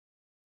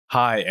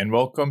Hi, and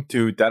welcome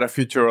to Data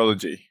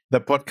Futurology, the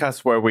podcast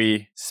where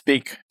we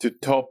speak to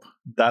top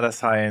data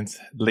science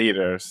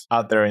leaders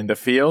out there in the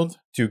field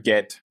to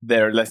get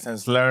their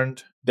lessons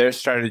learned, their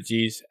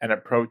strategies and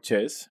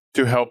approaches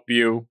to help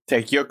you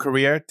take your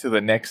career to the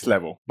next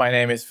level. My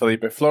name is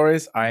Felipe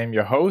Flores. I am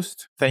your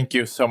host. Thank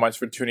you so much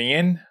for tuning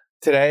in.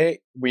 Today,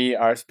 we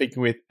are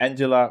speaking with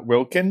Angela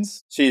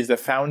Wilkins. She is the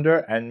founder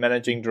and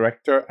managing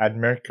director at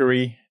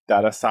Mercury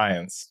Data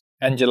Science.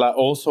 Angela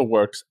also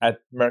works at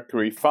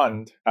Mercury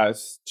Fund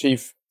as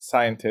chief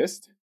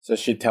scientist. So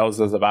she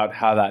tells us about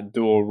how that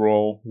dual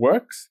role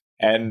works.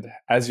 And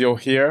as you'll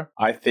hear,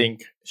 I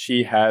think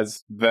she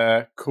has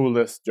the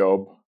coolest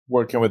job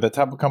working with the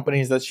type of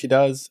companies that she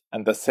does,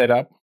 and the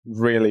setup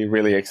really,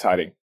 really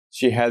exciting.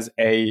 She has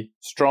a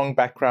strong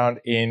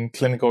background in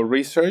clinical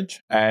research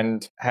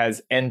and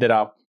has ended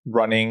up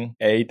running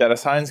a data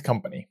science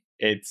company.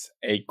 It's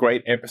a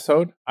great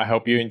episode. I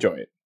hope you enjoy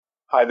it.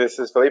 Hi, this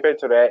is Felipe.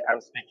 Today I'm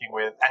speaking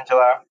with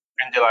Angela.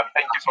 Angela,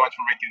 thank you so much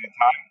for making the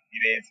time.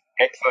 It is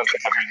excellent to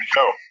have you on the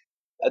show.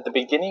 At the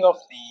beginning of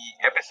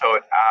the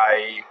episode,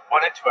 I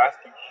wanted to ask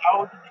you,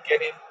 how did you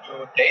get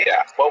into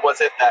data? What was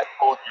it that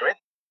pulled you in?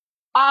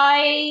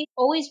 I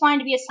always wanted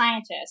to be a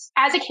scientist.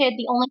 As a kid,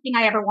 the only thing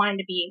I ever wanted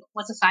to be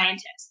was a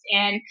scientist.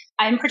 And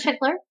in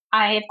particular,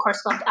 I, of course,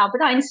 loved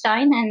Albert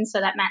Einstein, and so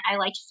that meant I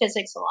liked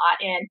physics a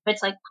lot. And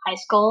it's like high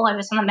school, I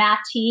was on the math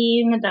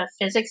team, the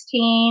physics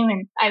team,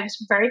 and I was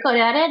very good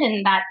at it,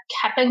 and that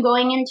kept on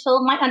going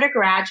until my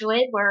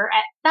undergraduate, where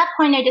at that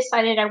point I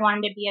decided I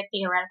wanted to be a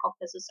theoretical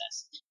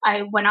physicist.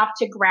 I went off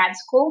to grad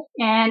school,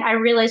 and I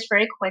realized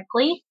very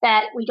quickly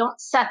that we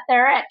don't sit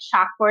there at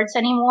chalkboards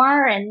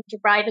anymore and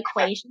derive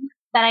equations,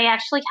 that I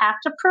actually have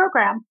to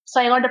program.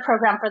 So I learned to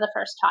program for the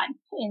first time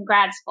in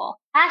grad school.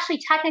 Actually,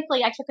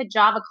 technically, I took a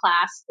Java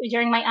class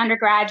during my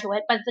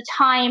undergraduate, but at the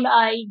time,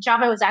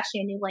 Java was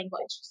actually a new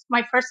language.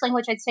 My first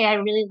language I'd say I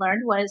really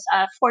learned was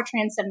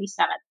Fortran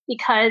 77,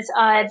 because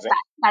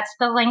that's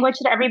the language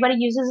that everybody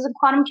uses in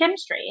quantum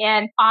chemistry.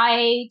 And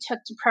I took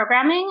to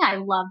programming. I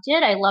loved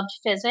it. I loved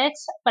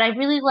physics, but I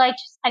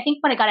think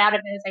what I got out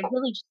of it is I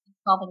really just liked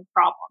solving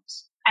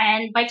problems.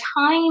 And by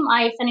time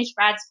I finished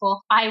grad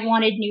school, I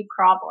wanted new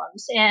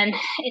problems. And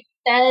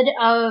instead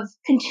of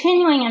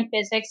continuing in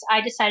physics, I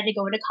decided to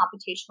go into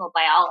computational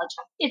biology.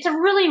 It's a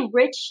really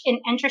rich and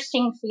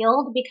interesting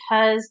field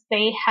because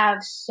they have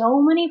so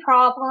many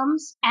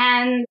problems.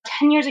 And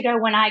 10 years ago,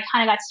 when I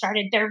kind of got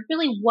started, there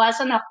really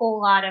wasn't a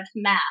whole lot of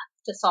math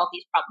to solve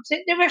these problems.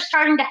 They were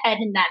starting to head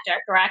in that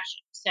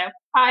direction. So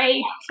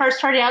I first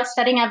started out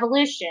studying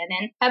evolution,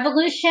 and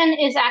evolution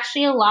is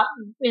actually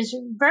is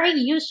very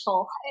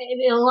useful.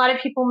 A lot of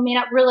people may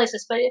not realize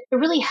this, but it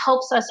really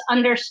helps us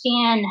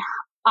understand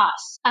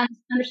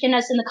understand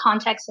us in the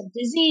context of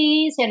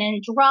disease and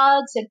in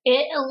drugs. And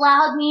it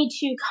allowed me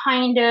to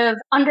kind of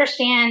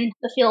understand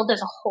the field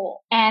as a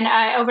whole. And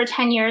over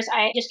 10 years,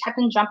 I just kept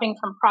on jumping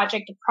from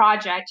project to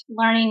project,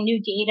 learning new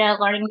data,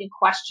 learning new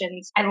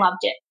questions. I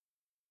loved it.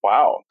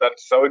 Wow,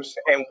 that's so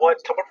interesting. And what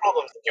type of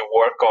problems did you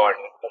work on?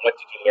 And what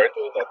did you learn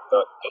doing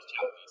those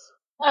challenges?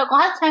 A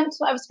lot of times,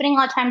 I was spending a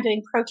lot of time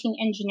doing protein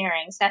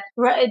engineering. So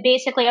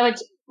basically, I would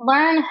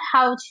learn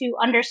how to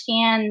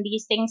understand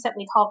these things that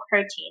we call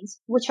proteins,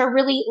 which are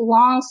really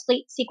long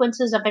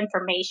sequences of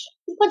information.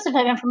 Sequences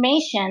of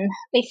information,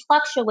 they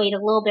fluctuate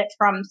a little bit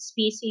from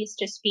species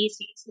to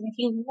species. And if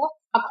you look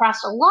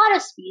across a lot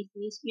of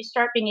species, you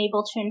start being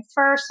able to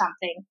infer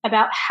something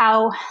about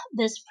how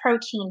this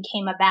protein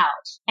came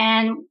about.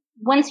 And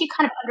once you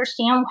kind of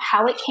understand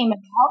how it came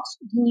about,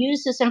 you can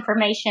use this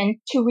information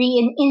to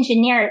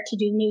re-engineer it to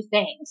do new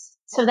things.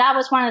 So that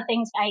was one of the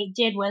things I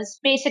did, was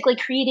basically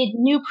created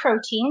new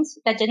proteins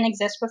that didn't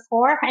exist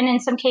before, and in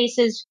some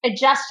cases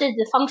adjusted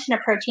the function of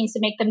proteins to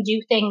make them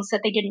do things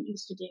that they didn't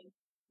used to do.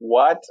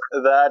 What?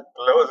 That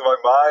blows my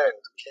mind.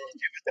 Can you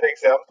give us an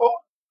example?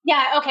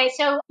 Yeah, okay,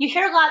 so you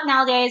hear a lot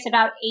nowadays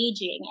about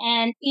aging,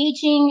 and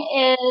aging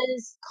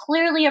is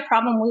clearly a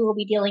problem we will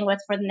be dealing with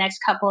for the next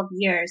couple of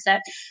years.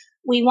 That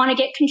we want to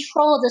get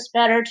control of this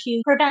better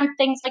to prevent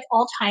things like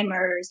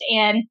Alzheimer's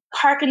and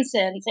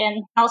Parkinson's,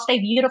 and I'll stay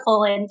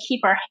beautiful and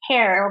keep our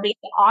hair. It'll be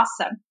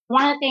awesome.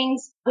 One of the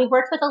things, we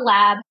worked with a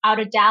lab out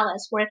of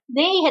Dallas where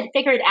they had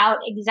figured out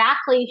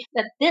exactly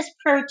that this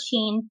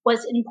protein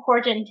was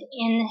important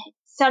in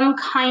some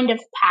kind of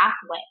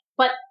pathway,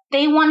 but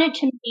they wanted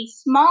to make a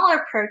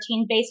smaller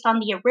protein based on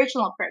the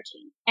original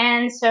protein.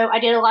 And so I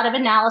did a lot of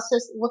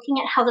analysis looking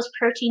at how this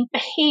protein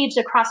behaves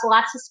across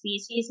lots of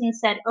species and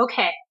said,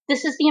 okay,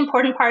 this is the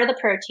important part of the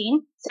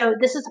protein. So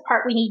this is the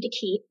part we need to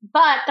keep.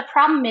 But the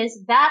problem is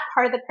that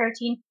part of the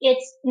protein,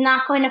 it's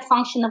not going to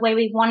function the way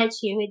we want it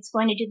to. It's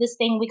going to do this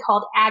thing we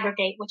called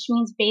aggregate, which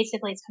means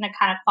basically it's going to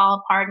kind of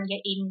fall apart and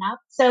get eaten up.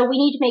 So we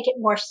need to make it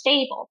more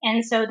stable.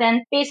 And so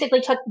then basically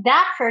took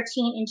that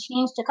protein and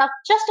changed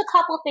just a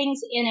couple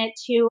things in it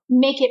to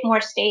make it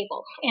more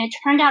stable. And it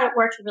turned out it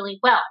worked really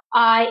well.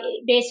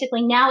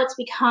 Basically, now it's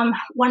become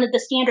one of the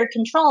standard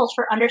controls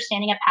for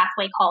understanding a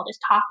pathway called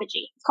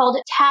autophagy. It's called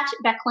attached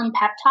Becklin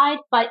peptide,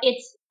 but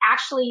it's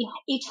actually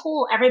a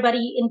tool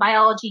everybody in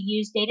biology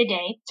use day to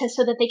day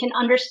so that they can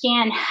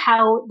understand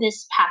how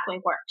this pathway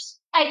works.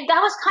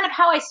 That was kind of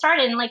how I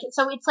started. And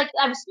so it's like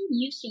I was so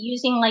used to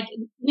using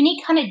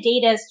unique kind of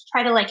data to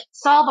try to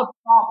solve a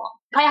problem.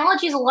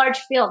 Biology is a large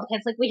field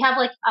because we have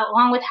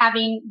along with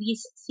having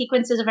these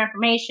sequences of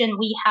information,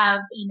 we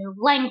have,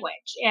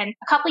 language. And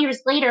a couple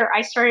years later,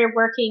 I started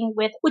working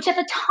with, which at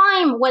the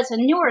time was a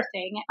newer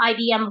thing,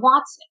 IBM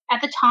Watson.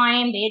 At the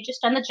time, they had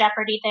just done the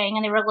Jeopardy thing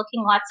and they were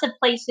looking lots of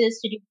places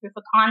to do proof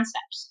of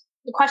concepts.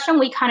 The question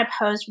we kind of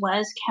posed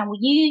was, can we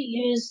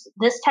use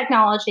this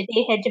technology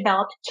they had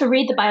developed to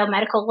read the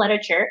biomedical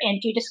literature and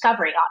do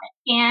discovery on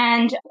it?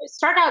 And it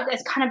started out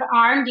as kind of an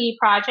R&D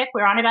project. We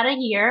were on about a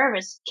year. It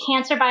was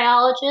cancer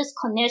biologists,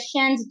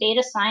 clinicians,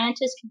 data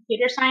scientists,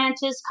 computer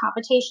scientists,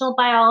 computational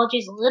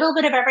biologists, a little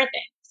bit of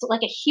everything. So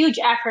a huge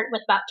effort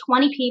with about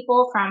 20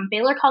 people from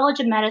Baylor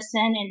College of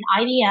Medicine and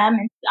IBM.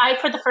 And I,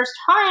 for the first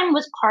time,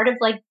 was part of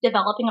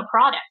developing a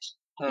product.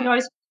 I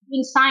was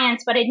doing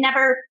science, but I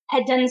never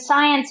had done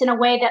science in a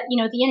way that,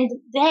 at the end of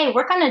the day,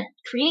 we're going to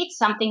create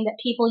something that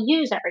people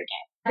use every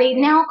day. They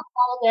now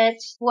call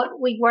it what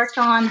we worked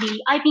on,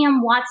 the IBM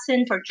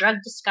Watson for drug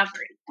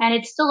discovery. And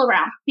it's still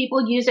around.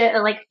 People use it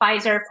like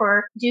Pfizer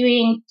for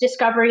doing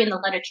discovery in the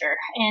literature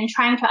and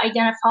trying to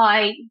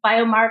identify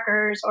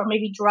biomarkers or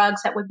maybe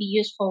drugs that would be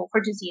useful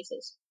for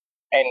diseases.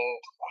 And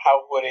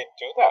how would it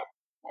do that?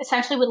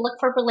 Essentially, we look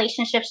for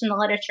relationships in the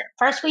literature.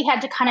 First, we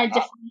had to kind of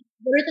define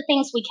what are the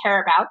things we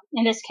care about,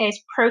 in this case,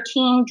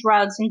 protein,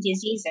 drugs, and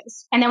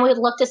diseases. And then we'd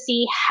look to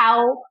see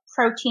how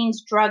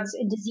proteins, drugs,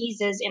 and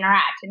diseases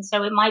interact. And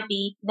so it might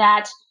be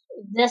that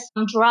this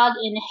drug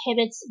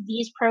inhibits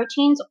these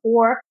proteins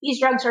or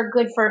these drugs are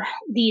good for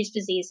these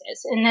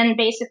diseases. And then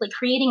basically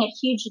creating a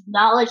huge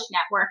knowledge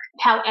network,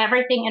 how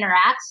everything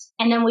interacts.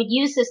 And then we'd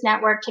use this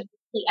network to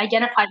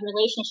identify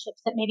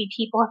relationships that maybe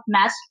people have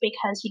missed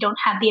because you don't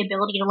have the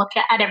ability to look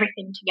at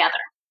everything together.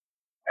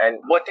 And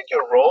what did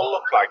your role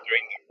look like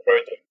during the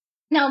project?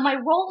 No, my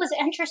role was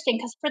interesting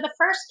because for the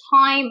first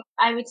time,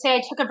 I would say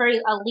I took a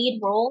lead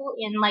role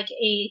in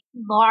a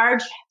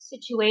large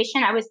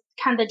situation. I was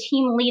kind of the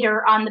team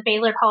leader on the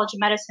Baylor College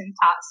of Medicine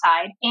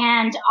side.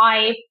 And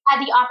I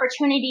had the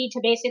opportunity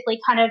to basically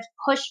kind of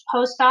push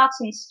postdocs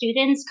and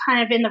students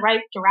kind of in the right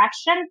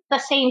direction. At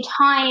the same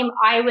time,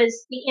 I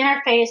was the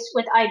interface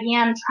with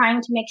IBM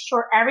trying to make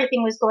sure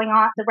everything was going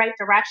on the right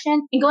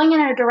direction and going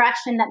in a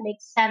direction that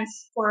makes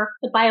sense for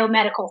the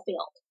biomedical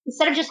field.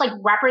 Instead of just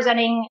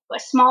representing a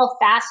small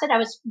facet, I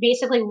was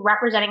basically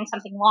representing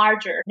something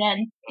larger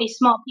than a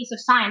small piece of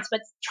science,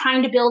 but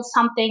trying to build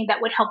something that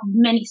would help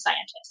many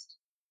scientists.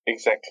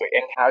 Exactly.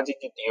 And how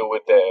did you deal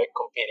with the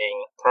competing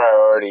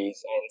priorities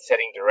and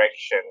setting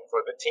direction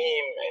for the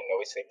team and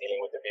obviously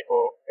dealing with the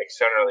people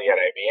externally at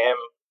IBM?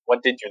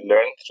 What did you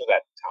learn through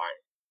that time?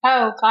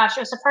 Oh gosh,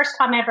 it was the first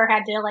time I ever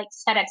had to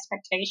set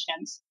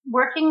expectations.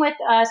 Working with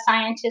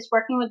scientists,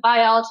 working with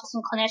biologists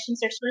and clinicians,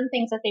 there's certain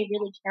things that they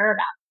really care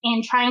about.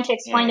 And trying to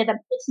explain to them,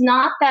 it's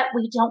not that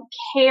we don't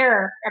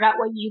care about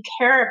what you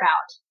care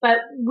about, but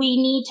we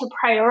need to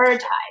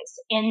prioritize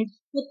and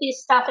put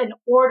this stuff in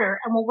order,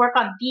 and we'll work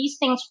on these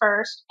things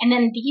first, and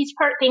then these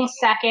things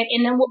second,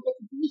 and then we'll get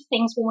these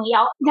things when we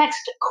out next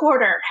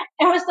quarter.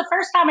 It was the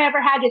first time I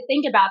ever had to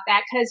think about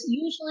that, because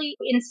usually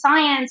in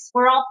science,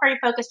 we're all pretty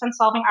focused on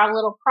solving our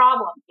little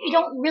problem. We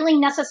don't really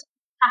necessarily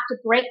have to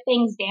break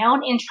things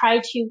down and try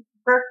to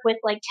work with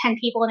 10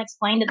 people and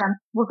explain to them,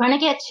 we're going to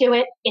get to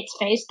it. It's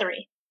phase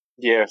 3.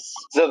 Yes.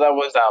 So that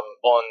was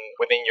on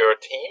within your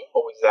team,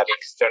 or was that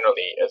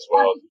externally as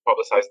well to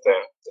publicize the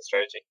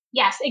strategy?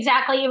 Yes,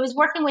 exactly. It was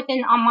working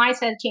on my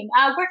side of the team.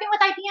 Working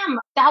with IBM,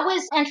 that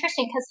was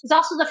interesting because it was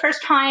also the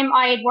first time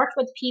I had worked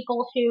with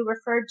people who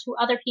referred to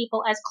other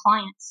people as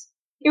clients.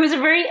 It was a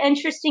very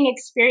interesting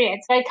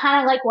experience. I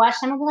kind of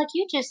watched them and be like,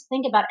 you just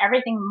think about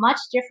everything much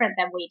different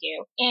than we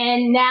do.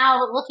 And now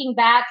looking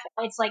back,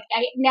 it's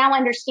I now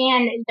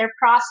understand their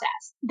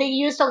process. They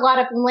used a lot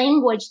of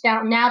language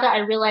now that I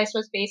realized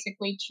was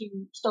basically to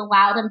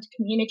allow them to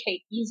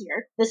communicate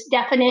easier. This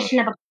definition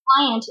of a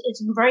client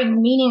is very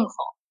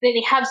meaningful.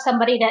 They have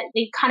somebody that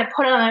they kind of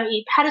put on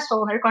a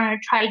pedestal and they're going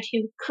to try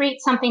to create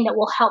something that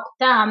will help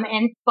them.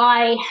 And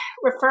by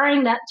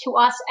referring that to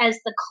us as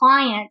the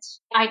client,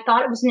 I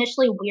thought it was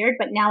initially weird,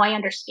 but now I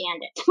understand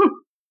it.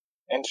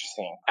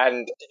 Interesting.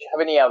 And did you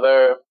have any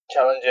other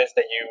challenges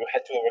that you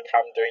had to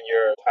overcome during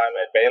your time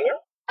at Baylor?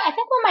 I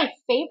think one of my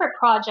favorite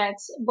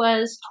projects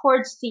was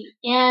towards the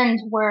end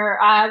where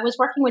I was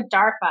working with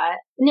DARPA.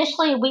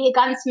 Initially, we had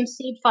gotten some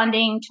seed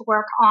funding to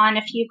work on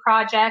a few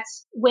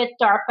projects with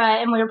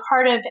DARPA, and we were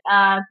part of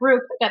a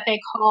group that they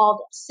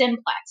called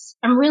Simplex.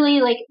 And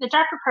really, the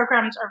DARPA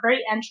programs are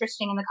very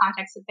interesting in the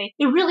context that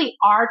they really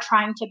are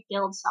trying to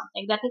build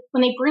something. That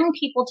when they bring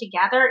people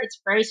together, it's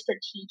very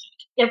strategic.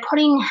 They're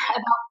putting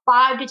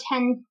about 5 to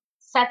 10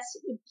 sets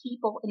of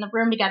people in the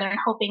room together and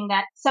hoping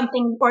that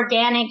something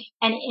organic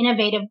and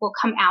innovative will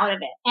come out of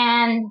it.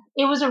 And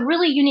it was a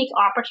really unique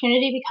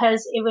opportunity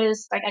because it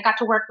was like I got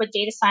to work with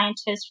data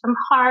scientists from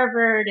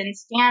Harvard and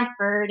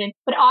Stanford,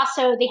 but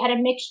also they had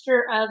a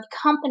mixture of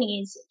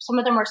companies. Some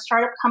of them were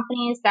startup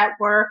companies that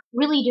were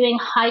really doing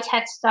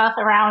high-tech stuff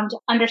around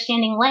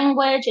understanding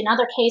language. In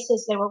other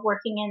cases, they were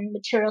working in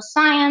material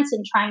science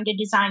and trying to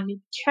design new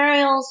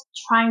materials,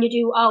 trying to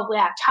do,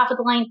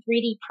 top-of-the-line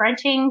 3D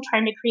printing,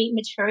 trying to create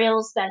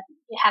materials that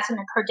it hasn't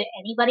occurred to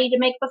anybody to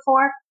make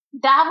before.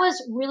 That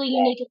was really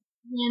unique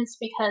experience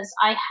because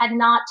I had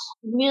not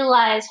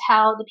realized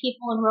how the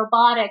people in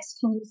robotics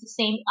can use the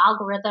same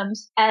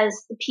algorithms as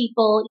the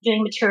people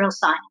doing material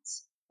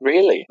science.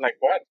 Really? Like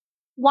what?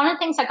 One of the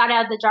things I got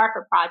out of the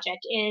DARPA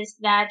project is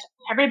that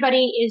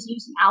everybody is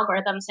using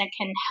algorithms that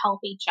can help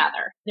each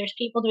other. There's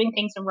people doing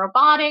things in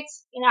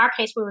robotics. In our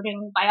case, we were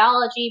doing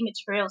biology,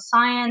 material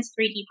science,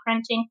 3D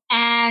printing,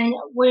 and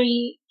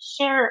we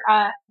share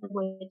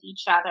with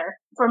each other.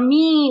 For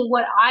me,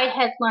 what I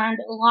had learned,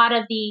 a lot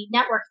of the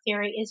network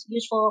theory is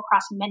useful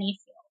across many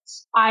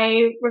fields.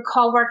 I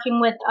recall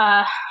working with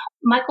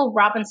Michael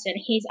Robinson.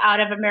 He's out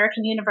of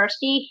American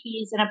University.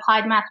 He's an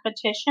applied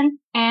mathematician.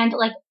 And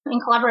in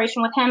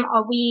collaboration with him,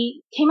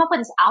 we came up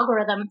with this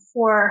algorithm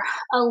for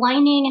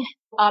aligning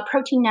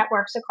protein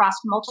networks across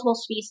multiple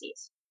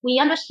species. We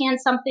understand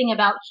something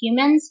about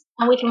humans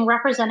and we can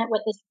represent it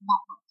with this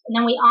network. And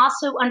then we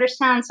also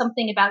understand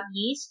something about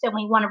yeast and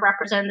we want to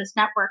represent this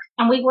network.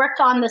 And we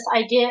worked on this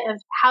idea of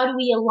how do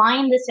we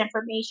align this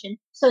information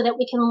so that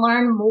we can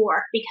learn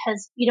more,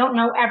 because you don't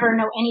ever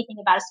know anything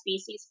about a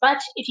species. But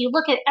if you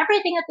look at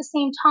everything at the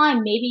same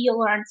time, maybe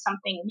you'll learn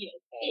something new.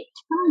 It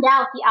turned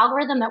out the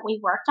algorithm that we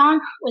worked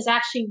on was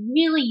actually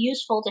really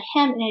useful to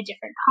him in a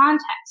different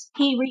context.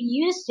 He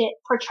reused it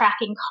for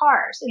tracking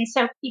cars. And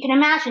so you can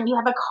imagine you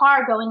have a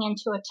car going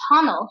into a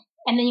tunnel,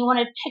 and then you want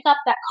to pick up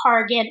that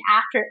car again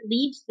after it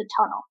leaves the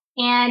tunnel.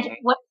 And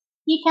what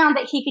he found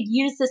that he could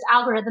use this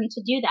algorithm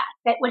to do that.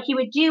 That what he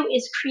would do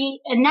is create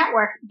a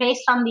network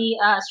based on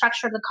the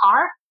structure of the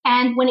car.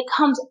 And when it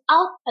comes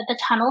out of the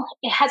tunnel,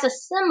 it has a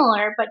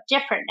similar but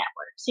different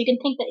network. So you can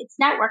think that its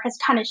network has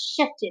kind of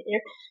shifted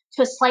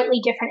to a slightly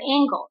different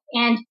angle.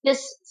 And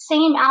this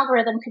same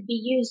algorithm could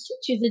be used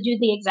to do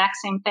the exact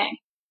same thing.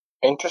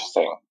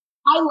 Interesting.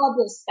 I love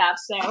this stuff,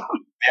 so.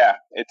 Yeah,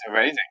 it's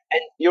amazing.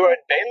 And you were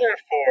at Baylor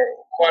for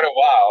quite a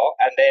while,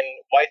 and then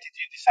why did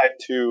you decide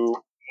to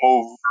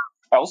move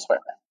elsewhere?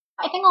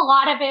 I think a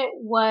lot of it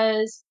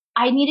was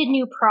I needed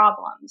new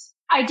problems.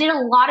 I did a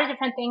lot of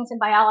different things in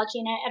biology,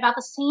 and at about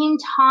the same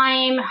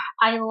time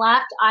I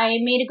left, I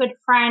made a good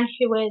friend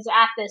who was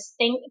at this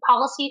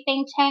policy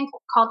think tank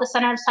called the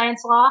Center of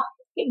Science Law.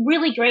 A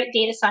really great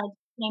data scientist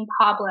named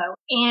Pablo.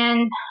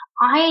 And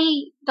I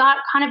got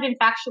kind of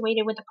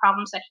infatuated with the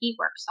problems that he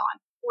works on.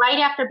 Right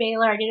after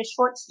Baylor, I did a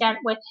short stint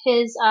with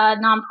his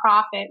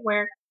nonprofit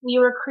where we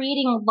were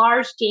creating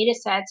large data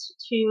sets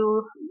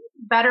to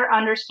better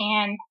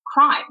understand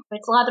crime.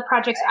 It's a lot of the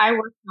projects I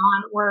worked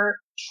on were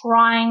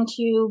trying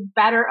to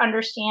better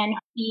understand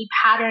the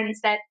patterns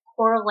that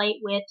correlate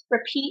with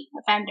repeat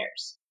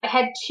offenders. I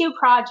had two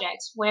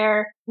projects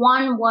where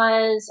one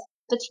was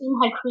the team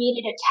had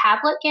created a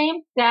tablet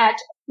game that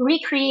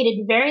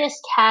recreated various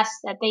tests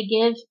that they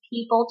give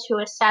people to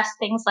assess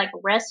things like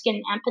risk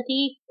and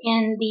empathy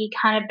in the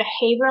kind of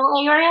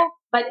behavioral area,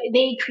 but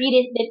they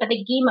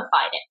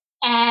gamified it.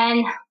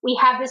 And we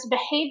have this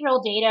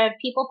behavioral data of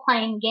people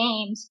playing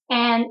games,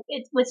 and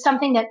it was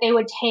something that they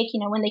would take,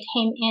 when they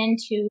came in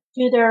to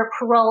do their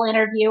parole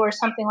interview or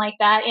something like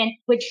that, and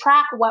would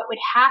track what would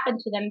happen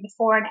to them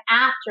before and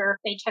after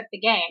they took the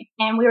game.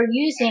 And we were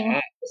using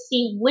to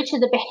see which of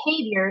the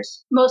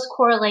behaviors most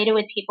correlated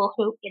with people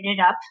who ended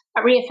up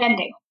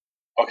reoffending.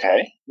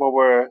 Okay. What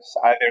were either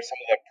some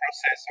of the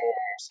process or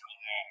some of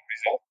the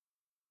results?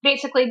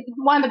 Basically,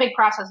 one of the big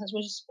processes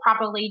was just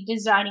properly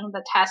designing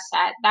the test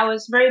set. That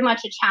was very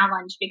much a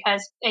challenge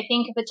because I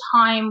think at the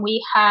time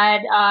we had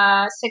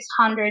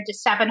 600 to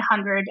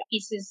 700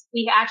 pieces.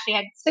 We actually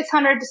had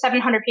 600 to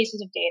 700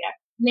 pieces of data.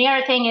 And the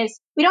other thing is,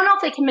 we don't know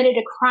if they committed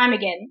a crime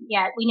again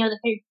yet. We know that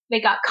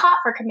they got caught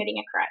for committing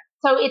a crime.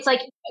 So it's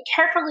like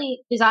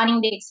carefully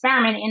designing the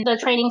experiment in the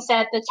training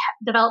set, the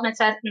development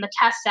set, and the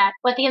test set.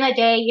 But at the end of the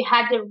day, you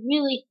had to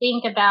really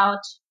think about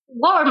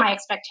what were my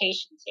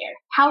expectations here?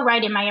 How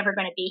right am I ever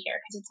going to be here?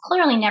 Because it's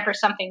clearly never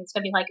something that's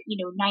going to be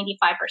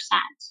 95%.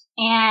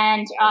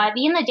 And at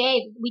the end of the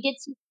day, we did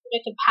some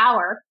predictive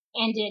power,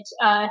 and it's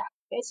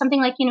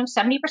something like,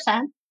 70%,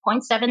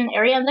 0.7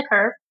 area of the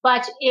curve.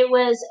 But it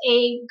was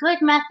a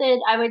good method,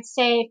 I would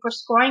say, for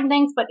scoring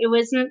things, but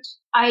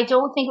I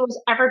don't think it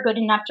was ever good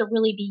enough to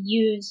really be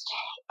used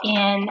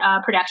in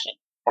production.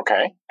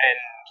 Okay. And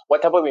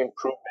what type of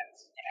improvements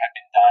would have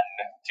been done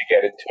to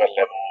get it to a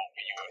level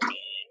where you would be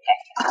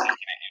comfortable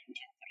taking it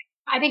into?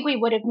 I think we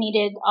would have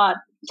needed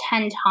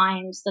 10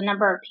 times the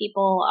number of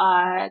people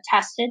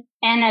tested.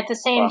 And at the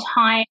same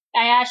time,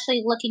 I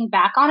actually, looking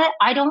back on it,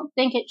 I don't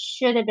think it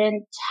should have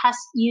been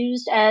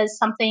used as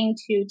something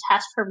to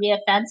test for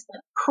reoffense,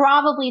 but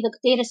probably the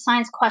data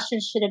science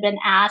questions should have been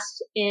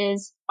asked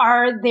is,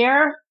 are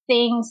there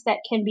things that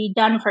can be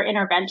done for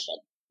intervention?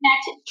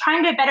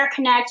 Trying to better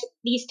connect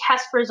these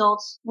test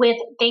results with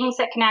things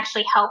that can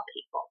actually help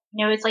people.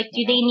 It's like,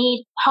 do they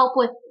need help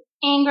with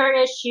anger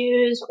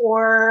issues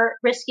or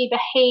risky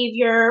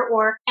behavior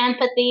or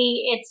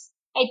empathy?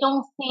 I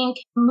don't think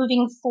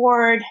moving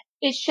forward,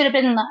 it should have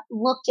been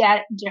looked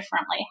at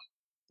differently.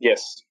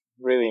 Yes,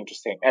 really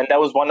interesting. And that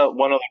was one of the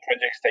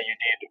projects that you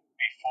did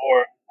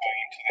before going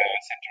into the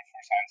Center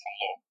for Science and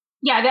Law.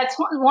 Yeah, that's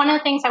one of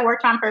the things I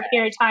worked on for a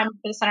period of time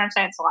for the Center of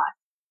Science and Law.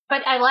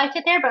 But I liked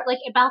it there. But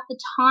about the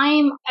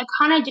time, I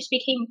kind of just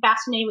became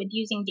fascinated with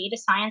using data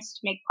science to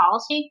make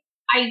policy.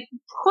 I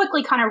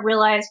quickly kind of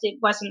realized it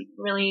wasn't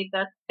really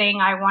the thing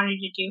I wanted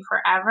to do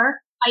forever.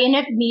 I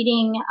ended up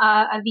meeting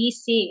a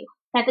VC.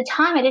 At the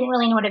time, I didn't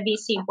really know what a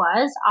VC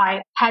was.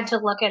 I had to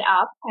look it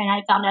up, and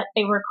I found out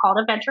they were called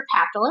a venture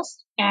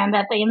capitalist and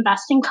that they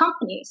invest in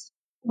companies.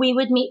 We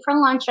would meet for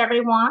lunch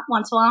every once in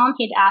a while.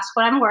 He'd ask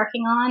what I'm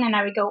working on, and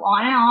I would go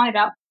on and on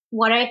about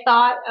what I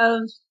thought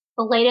of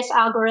the latest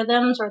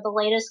algorithms or the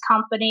latest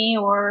company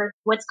or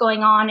what's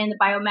going on in the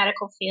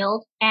biomedical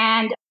field.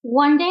 And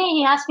one day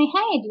he asked me,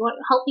 hey, do you want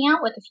to help me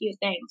out with a few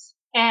things?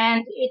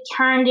 And it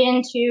turned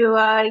into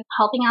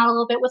helping out a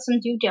little bit with some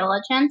due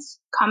diligence,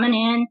 coming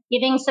in,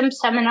 giving some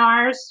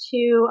seminars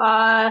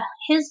to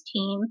his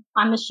team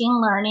on machine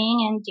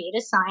learning and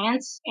data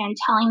science and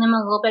telling them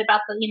a little bit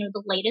about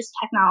the latest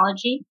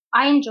technology.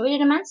 I enjoyed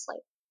it immensely.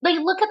 They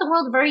look at the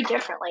world very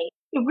differently.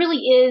 It really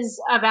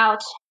is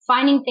about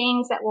finding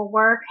things that will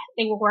work.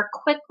 They will work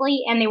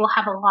quickly and they will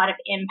have a lot of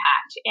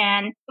impact.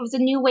 And it was a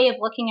new way of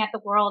looking at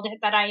the world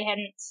that I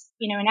hadn't,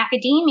 in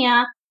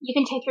academia, you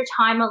can take your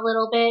time a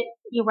little bit.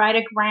 You write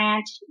a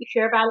grant, you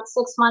hear about it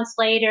 6 months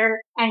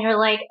later, and you're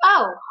like,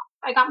 oh,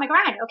 I got my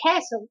grant. Okay,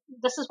 so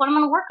this is what I'm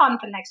going to work on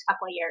for the next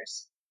couple of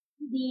years.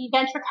 The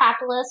venture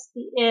capitalists,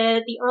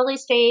 the early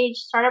stage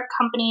startup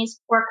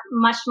companies work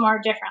much more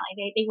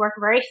differently. They work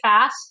very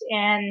fast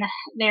and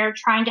they're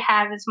trying to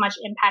have as much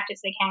impact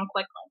as they can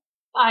quickly.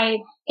 I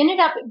ended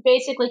up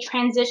basically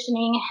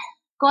transitioning,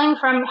 going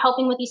from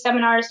helping with these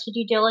seminars to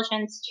due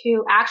diligence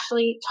to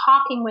actually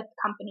talking with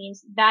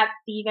companies that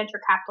the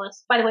venture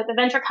capitalists, by the way, the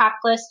venture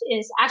capitalist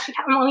is actually,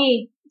 let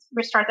me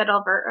restart that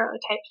over.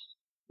 Okay.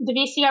 The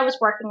VC I was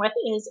working with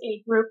is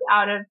a group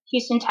out of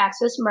Houston,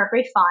 Texas,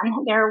 Mercury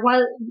Fund. They're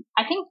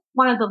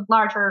one of the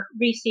larger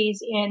VCs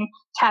in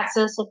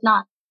Texas, if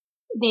not.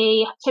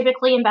 They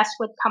typically invest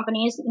with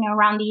companies,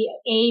 around the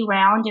A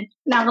round. And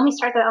now let me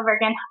start that over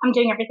again. I'm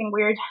doing everything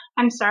weird.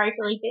 I'm sorry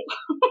for leaving.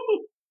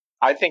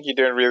 I think you're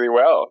doing really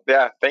well.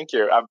 Yeah, thank you.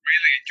 I'm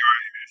really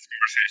enjoying this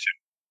conversation.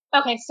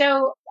 Okay,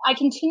 so I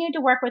continued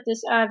to work with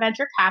this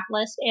venture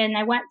capitalist, and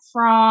I went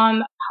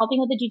from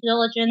helping with the due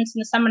diligence and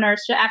the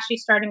seminars to actually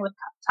starting with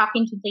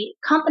talking to the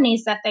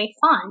companies that they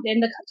fund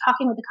and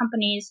talking with the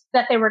companies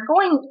that they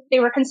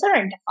were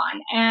considering to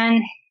fund.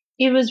 And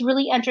it was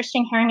really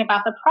interesting hearing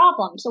about the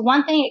problems. So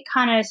one thing that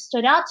kind of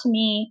stood out to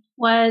me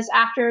was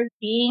after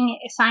being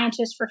a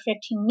scientist for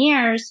 15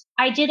 years,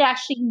 I did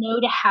actually know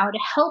how to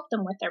help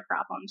them with their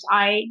problems.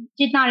 I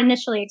did not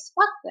initially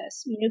expect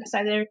this, because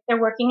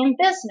they're working in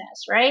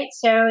business, right?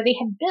 So they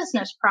have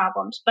business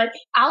problems, but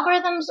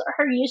algorithms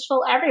are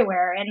useful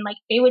everywhere. And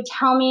they would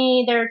tell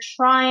me they're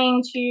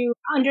trying to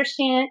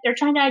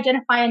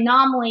identify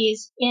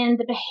anomalies in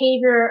the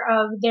behavior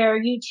of their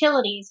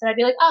utilities. And I'd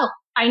be like, oh,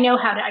 I know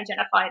how to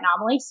identify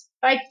anomalies.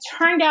 I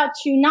turned out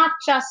to not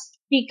just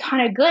be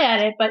kind of good at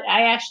it, but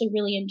I actually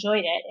really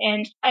enjoyed it.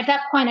 And at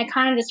that point, I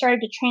kind of just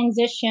started to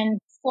transition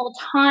full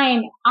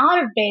time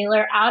out of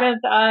Baylor, out of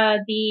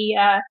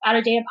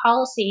data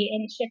policy,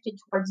 and shifted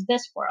towards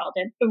this world.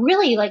 And it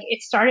really,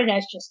 it started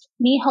as just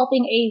me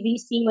helping a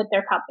VC with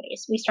their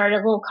companies. We started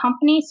a little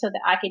company so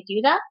that I could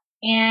do that.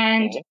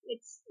 And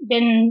it's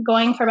been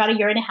going for about a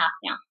year and a half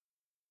now.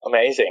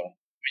 Amazing.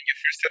 When you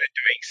first started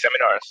doing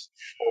seminars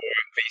for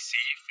VC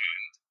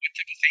funds, what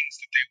type of things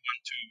did they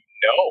want to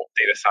know?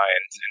 Data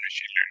science and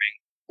machine learning.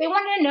 They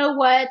wanted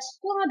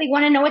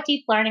to know what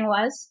deep learning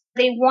was.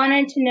 They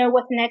wanted to know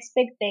what the next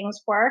big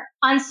things were.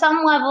 On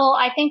some level,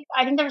 I think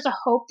there was a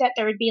hope that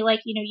there would be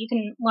you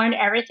can learn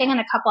everything in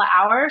a couple of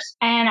hours.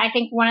 And I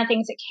think one of the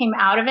things that came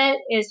out of it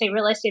is they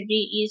realized it'd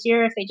be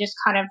easier if they just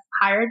kind of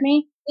hired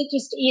me. It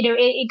just,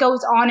 it goes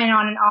on and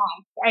on and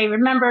on. I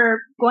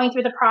remember going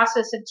through the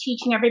process of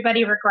teaching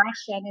everybody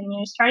regression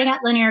and, starting at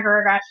linear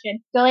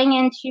regression, going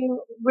into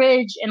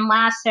Ridge and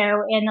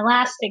Lasso and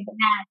Elastic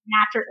and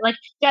after,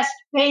 just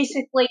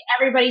basically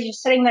everybody's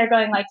just sitting there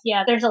going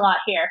yeah, there's a lot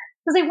here.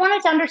 Because they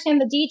wanted to understand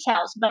the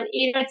details, but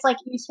it's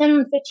you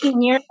spend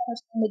 15 years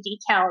understanding the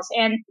details,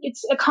 and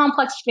it's a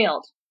complex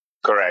field.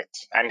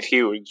 Correct. And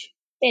huge.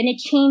 And it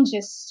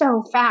changes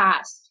so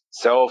fast.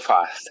 So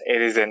fast.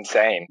 It is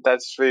insane.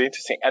 That's really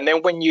interesting. And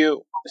then when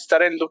you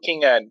started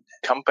looking at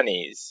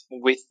companies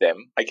with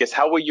them, I guess,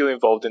 how were you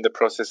involved in the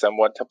process and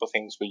what type of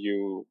things were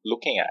you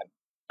looking at?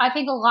 I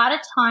think a lot of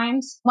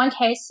times, one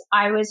case,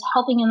 I was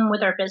helping them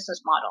with their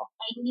business model.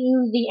 I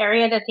knew the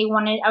area that they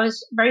wanted. I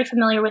was very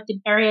familiar with the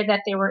area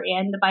that they were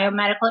in, the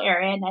biomedical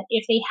area, and that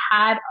if they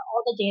had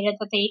all the data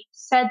that they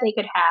said they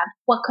could have,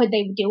 what could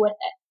they do with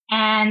it?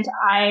 And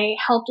I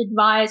helped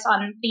advise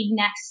on the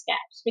next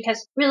steps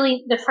because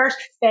really the first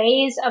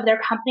phase of their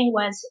company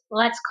was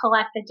let's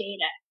collect the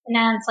data. And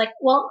then it's like,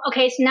 well,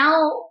 okay, so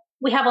now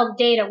we have all the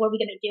data. What are we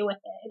going to do with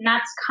it? And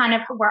that's kind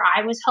of where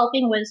I was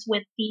helping was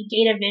with the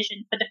data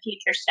vision for the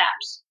future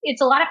steps.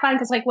 It's a lot of fun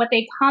because like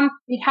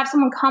you'd have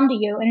someone come to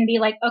you and be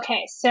like,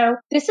 okay, so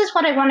this is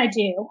what I want to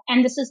do.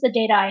 And this is the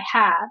data I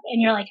have.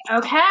 And you're like,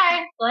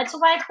 okay, let's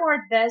whiteboard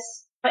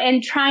this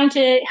and trying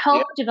to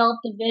help develop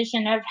the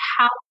vision of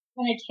how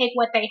going to take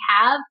what they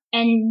have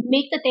and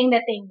make the thing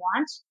that they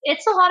want.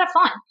 It's a lot of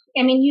fun.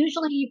 I mean,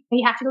 usually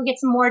you have to go get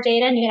some more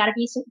data and you got to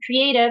be some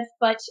creative,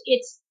 but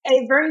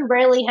I very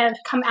rarely have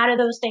come out of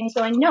those things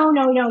going, no,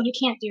 you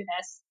can't do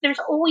this. There's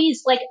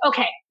always like,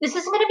 okay, this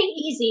isn't going to be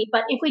easy,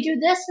 but if we do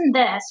this and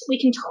this, we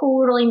can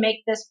totally make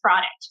this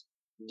product.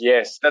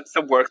 Yes, that's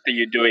the work that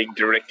you're doing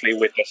directly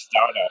with the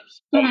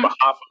startups on behalf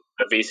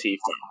of the VC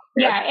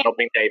firm, right? Yeah.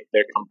 Helping shape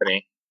their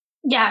company.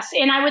 Yes,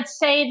 and I would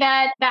say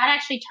that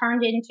actually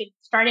turned into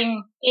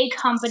starting a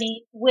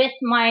company with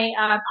my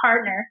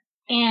partner.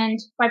 And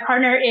my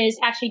partner is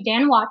actually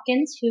Dan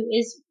Watkins, who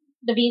is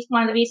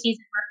one of the VCs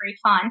at Mercury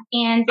Fund.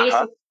 And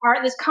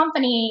basically, this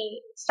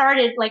company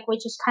started with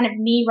just kind of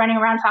me running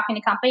around talking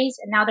to companies,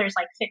 and now there's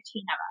 15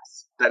 of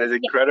us. That is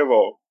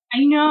incredible.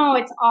 I know,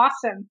 it's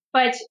awesome.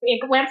 But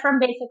it went from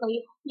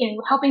basically,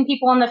 helping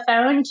people on the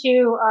phone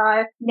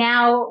to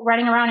now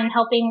running around and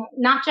helping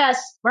not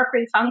just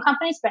Mercury Fund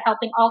companies, but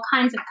helping all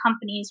kinds of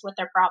companies with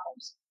their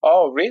problems.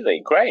 Oh,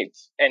 really? Great.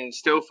 And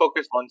still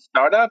focused on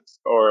startups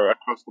or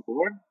across the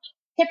board?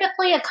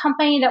 Typically, a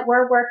company that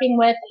we're working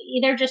with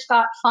either just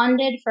got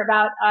funded for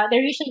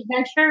they're usually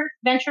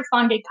venture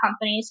funded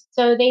companies.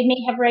 So they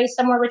may have raised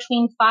somewhere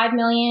between 5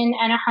 million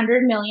and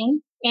 100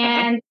 million.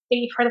 And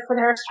for the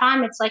first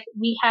time, it's like,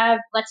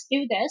 let's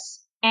do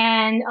this.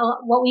 And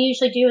what we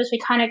usually do is we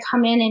kind of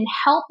come in and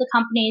help the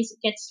companies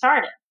get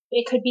started.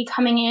 It could be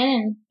coming in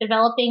and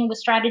developing the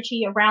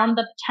strategy around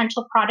the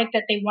potential product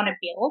that they want to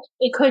build.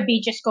 It could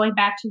be just going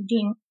back to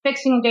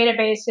fixing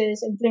databases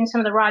and doing some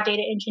of the raw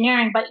data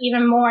engineering. But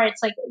even more,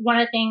 it's like one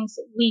of the things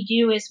we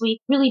do is we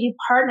really do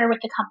partner with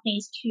the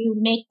companies to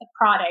make the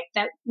product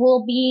that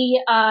will be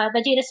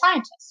the data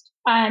scientist.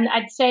 And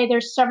I'd say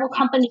there's several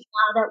companies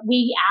now that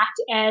we act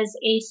as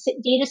a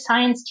data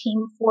science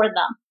team for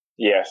them.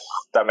 Yes,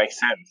 that makes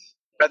sense.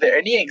 Are there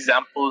any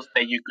examples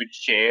that you could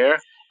share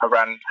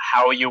around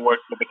how you work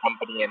with the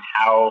company and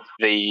how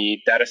the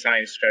data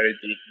science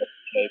strategy has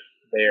shaped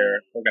their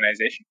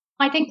organization?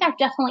 I think there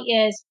definitely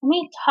is. Let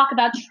me talk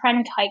about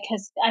TrendKite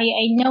because I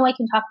know I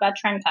can talk about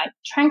TrendKite.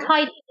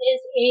 TrendKite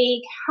is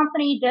a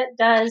company that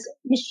does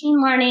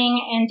machine learning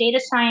and data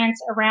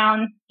science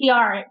around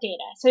PR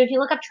data. So if you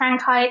look up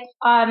TrendKite,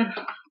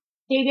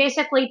 they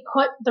basically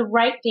put the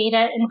right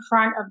data in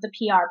front of the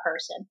PR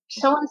person.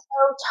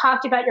 So-and-so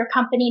talked about your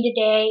company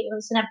today. It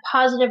was in a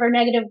positive or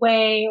negative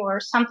way or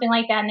something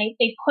like that. And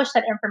they push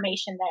that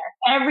information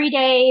there. Every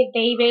day,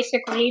 they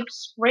basically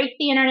scrape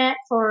the internet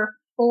for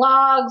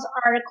blogs,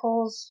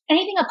 articles,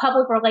 anything a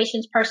public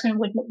relations person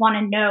would want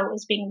to know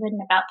is being written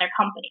about their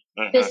company.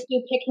 This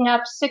you picking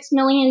up 6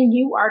 million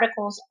new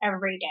articles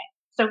every day.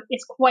 So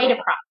it's quite a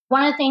problem.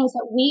 One of the things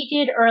that we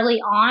did early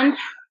on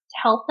to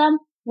help them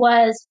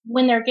was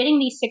when they're getting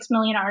these 6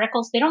 million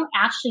articles, they don't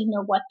actually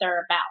know what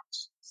they're about.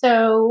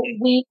 So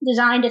we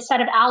designed a set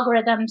of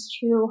algorithms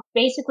to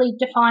basically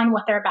define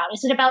what they're about.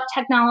 Is it about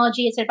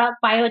technology? Is it about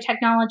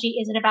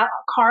biotechnology? Is it about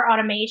car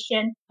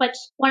automation? But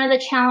one of the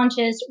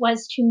challenges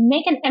was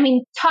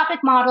to topic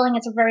modeling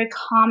is a very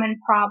common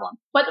problem.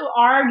 But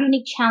our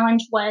unique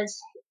challenge was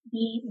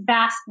the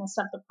vastness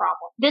of the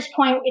problem. At this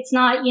point, it's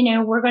not,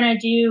 we're going to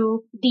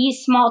do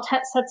these small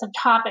sets of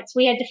topics.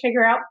 We had to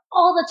figure out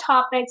all the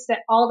topics that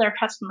all their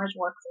customers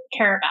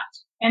care about.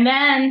 And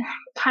then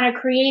kind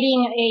of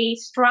creating a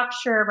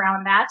structure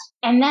around that.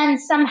 And then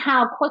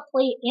somehow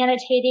quickly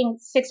annotating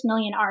 6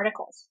 million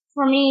articles.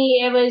 For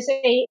me, it was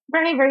a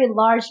very, very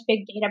large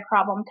big data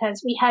problem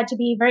because we had to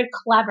be very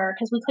clever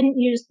because we couldn't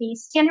use the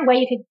standard way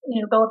you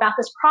could, go about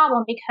this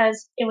problem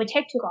because it would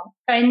take too long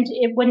and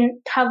it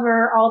wouldn't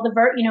cover all the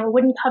it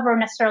wouldn't cover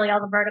necessarily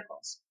all the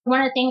verticals. One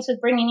of the things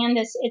with bringing in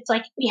this, it's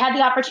like we had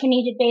the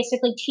opportunity to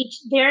basically teach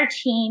their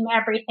team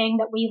everything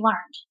that we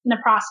learned in the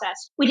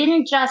process. We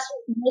didn't just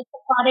make the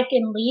product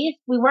and leave.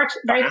 We worked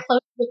very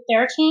closely with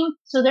their team.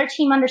 So their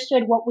team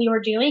understood what we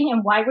were doing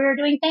and why we were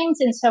doing things.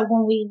 And so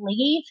when we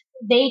leave,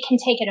 they can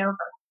take it over.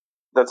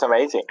 That's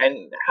amazing.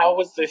 And how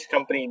was this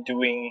company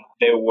doing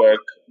their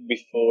work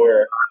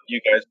before you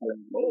guys were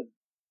involved?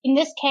 In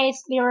this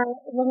case, they were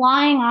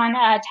relying on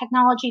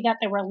technology that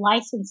they were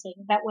licensing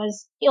that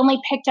was only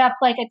picked up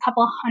a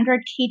couple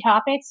hundred key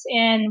topics,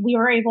 and we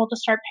were able to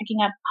start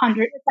picking up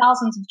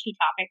thousands of key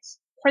topics.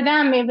 For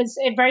them, it was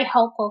very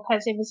helpful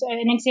because it was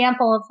an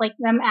example of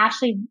them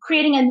actually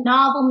creating a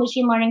novel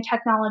machine learning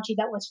technology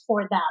that was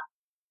for them.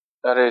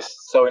 That is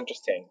so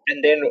interesting.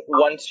 And then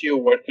once you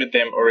worked with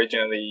them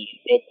originally, you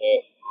built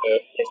the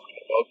first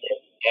developer.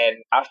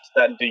 And after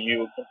that, do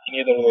you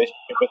continue the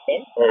relationship with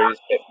them, or is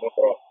it more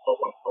of a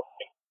one-off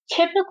thing?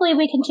 Typically,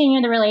 we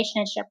continue the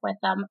relationship with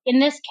them. In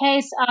this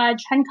case,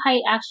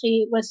 Trenkite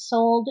actually was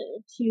sold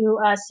to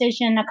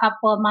Cision a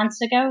couple of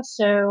months ago,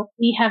 so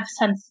we have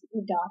since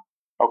moved on.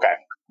 Okay,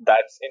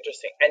 that's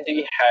interesting. And do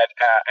you had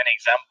an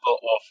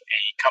example of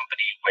a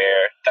company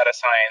where data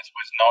science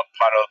was not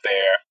part of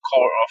their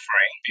core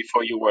offering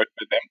before you worked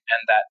with them,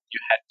 and that you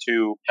had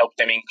to help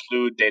them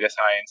include data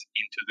science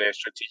into their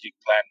strategic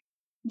plan?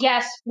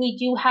 Yes, we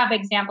do have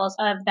examples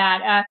of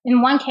that.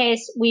 In one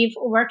case, we've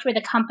worked with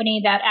a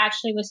company that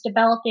actually was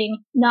developing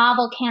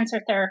novel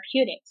cancer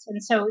therapeutics.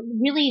 And so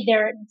really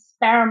they're an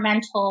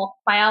experimental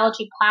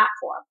biology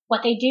platform.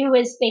 What they do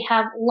is they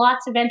have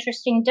lots of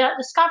interesting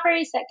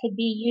discoveries that could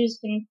be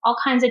used in all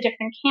kinds of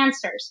different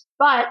cancers.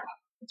 But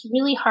it's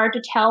really hard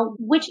to tell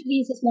which of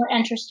these is more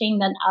interesting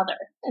than other.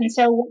 And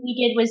so what we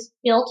did was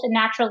built a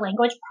natural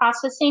language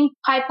processing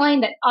pipeline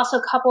that also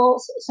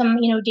couples some,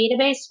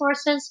 database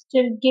sources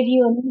to give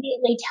you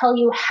immediately tell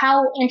you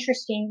how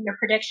interesting your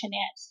prediction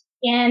is.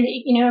 And,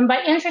 and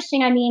by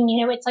interesting, I mean,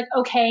 it's like,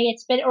 okay,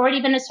 it's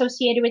already been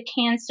associated with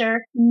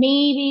cancer.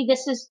 Maybe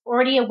this is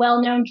already a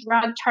well-known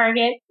drug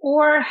target,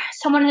 or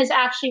someone has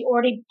actually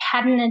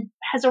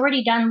has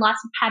already done lots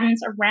of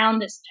patents around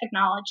this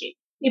technology.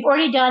 We've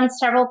already done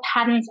several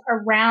patents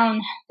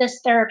around this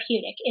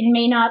therapeutic. It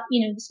may not,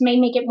 this may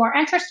make it more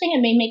interesting.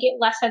 It may make it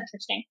less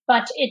interesting,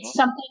 but it's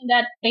something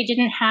that they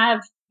didn't have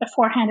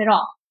beforehand at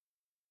all.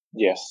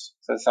 Yes.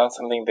 So it's not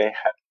something they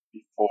had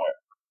before.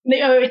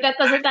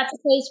 That's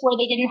a case where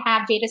they didn't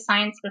have data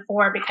science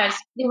before because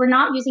they were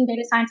not using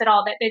data science at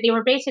all. They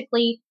were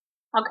basically,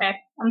 okay,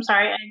 I'm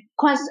sorry.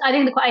 I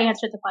think I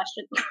answered the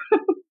question.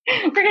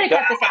 We're going to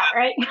cut this out,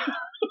 right?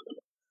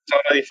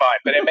 Totally fine,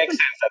 but it makes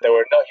sense that they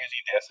were not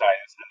using data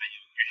science and that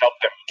you help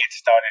them get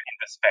started in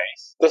the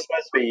space. This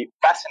must be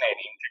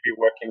fascinating to be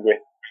working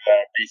with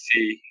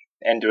VC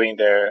and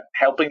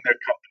helping their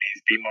companies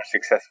be more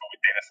successful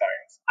with data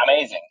science.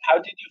 Amazing.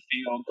 How did you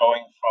feel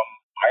going from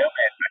biomed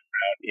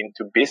background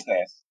into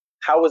business?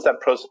 How was that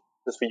process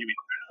for you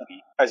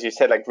internally? As you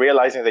said, like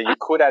realizing that you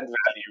could add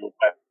value,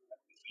 but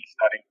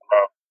starting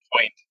from a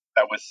point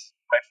that was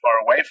quite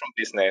far away from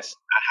business.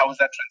 How was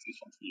that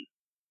transition for you?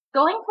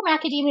 Going from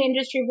academia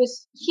industry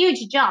was a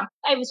huge jump.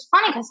 It was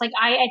funny because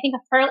I think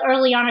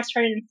early on I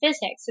started in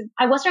physics and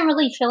I wasn't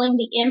really feeling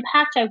the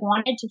impact I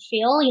wanted to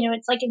feel.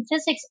 It's like in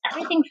physics,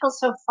 everything feels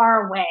so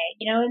far away.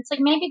 It's like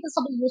maybe this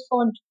will be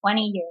useful in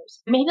 20 years.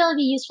 Maybe it'll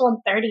be useful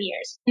in 30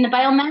 years. In the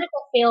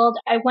biomedical field,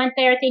 I went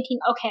there thinking,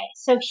 okay,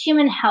 so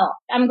human health,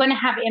 I'm going to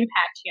have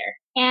impact here.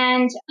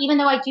 And even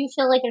though I do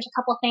feel like there's a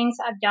couple of things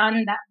I've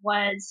done that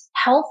was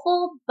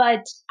helpful,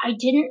 but I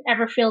didn't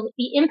ever feel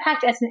the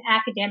impact as an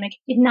academic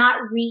did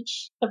not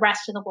reach the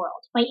rest of the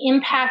world. My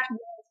impact was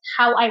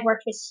how I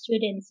worked with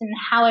students and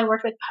how I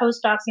worked with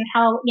postdocs and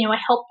how, I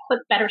helped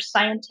put better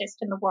scientists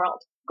in the world.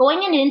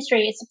 Going into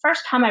industry, it's the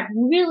first time I've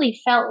really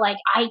felt like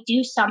I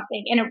do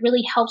something and it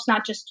really helps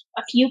not just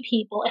a few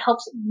people, it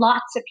helps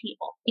lots of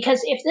people. Because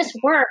if this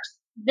works,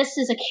 this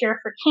is a cure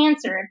for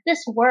cancer. If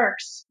this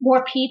works,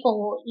 more people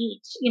will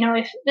eat.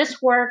 If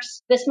this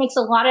works, this makes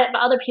a lot of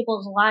other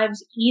people's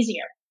lives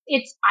easier.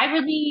 I'm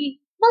really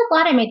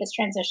glad I made this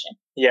transition.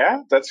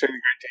 Yeah, that's really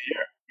great to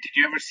hear. Did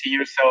you ever see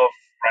yourself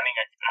running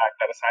a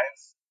data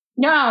science?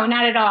 No,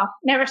 not at all.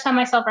 Never saw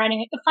myself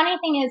writing it. The funny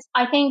thing is,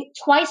 I think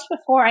twice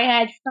before I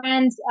had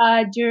friends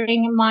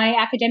during my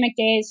academic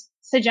days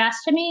suggest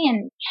to me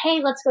and,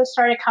 hey, let's go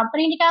start a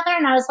company together.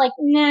 And I was like,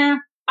 nah,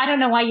 I don't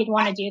know why you'd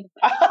want to do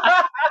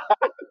that.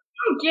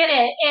 Get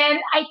it. And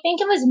I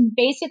think it was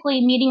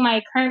basically meeting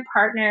my current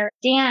partner,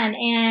 Dan,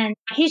 and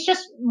he's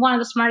just one of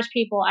the smartest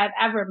people I've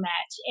ever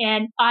met.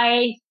 And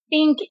I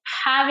think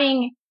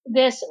having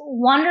this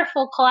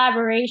wonderful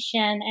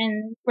collaboration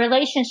and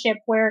relationship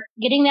where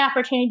getting the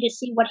opportunity to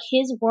see what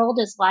his world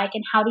is like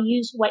and how to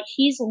use what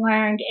he's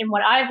learned and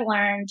what I've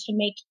learned to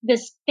make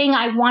this thing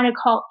I want to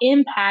call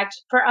impact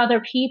for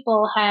other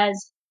people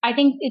I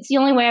think it's the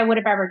only way I would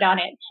have ever done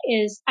it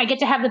is I get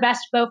to have the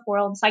best of both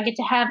worlds. I get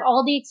to have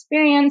all the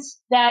experience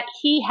that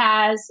he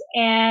has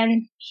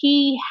and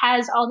he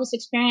has all this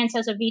experience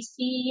as a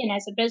VC and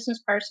as a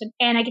business person.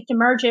 And I get to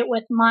merge it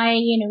with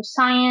my,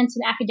 science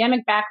and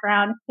academic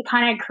background to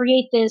kind of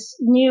create this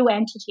new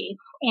entity.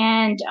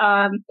 And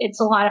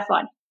it's a lot of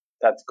fun.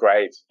 That's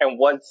great. And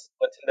what's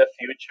in the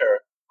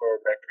future for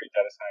Mercury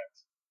Data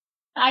Science?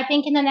 I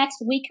think in the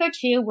next week or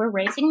two, we're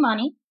raising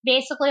money,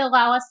 basically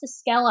allow us to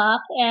scale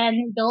up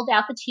and build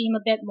out the team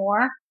a bit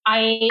more.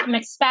 I am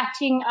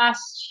expecting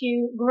us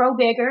to grow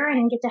bigger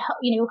and get to help,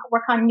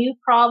 work on new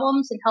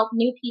problems and help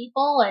new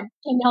people and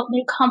help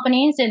new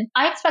companies. And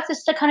I expect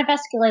this to kind of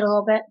escalate a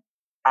little bit.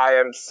 I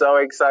am so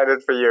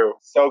excited for you.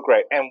 So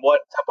great. And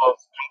what type of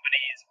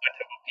companies, what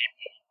type of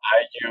people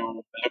are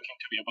you looking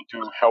to be able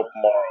to help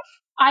more of?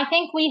 I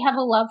think we have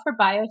a love for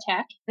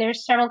biotech.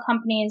 There's several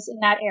companies in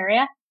that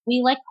area.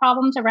 We like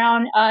problems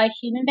around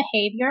human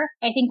behavior.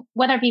 I think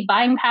whether it be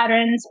buying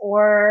patterns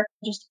or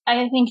just,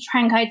 I think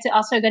TrendKite's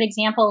also a good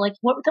example. Like,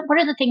 what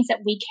are the things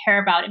that we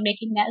care about and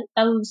making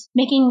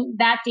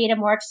that data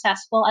more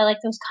accessible? I like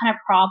those kind of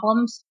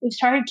problems. We've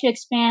started to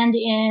expand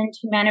into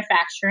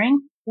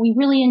manufacturing. We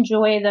really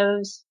enjoy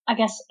those. I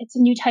guess it's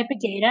a new type of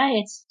data.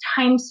 It's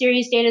time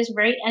series data is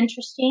very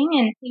interesting,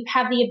 and you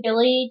have the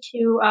ability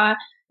to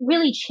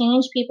really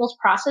change people's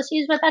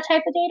processes with that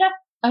type of data.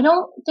 I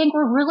don't think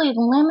we're really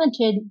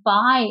limited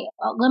by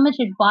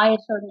a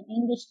certain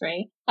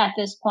industry at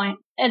this point.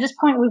 At this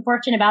point, we've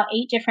worked in about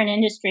 8 different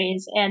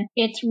industries, and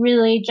it's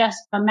really just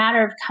a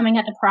matter of coming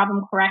at the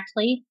problem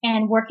correctly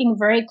and working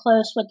very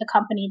close with the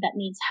company that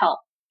needs help.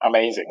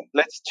 Amazing.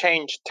 Let's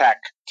change tack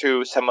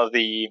to some of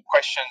the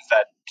questions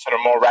that sort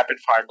of more rapid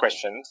fire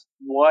questions.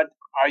 What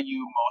are you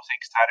most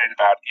excited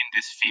about in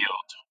this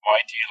field? Why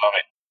do you love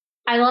it?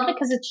 I love it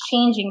because it's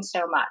changing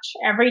so much.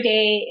 Every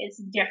day is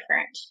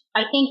different.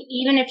 I think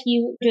even if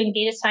you're doing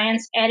data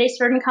science at a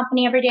certain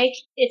company every day,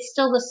 it's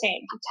still the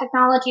same.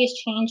 Technology is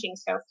changing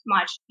so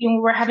much.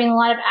 We're having a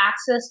lot of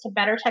access to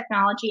better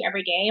technology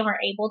every day, and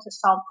we're able to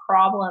solve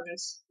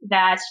problems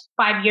that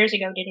 5 years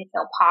ago didn't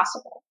feel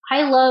possible.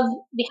 I love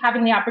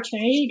having the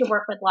opportunity to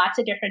work with lots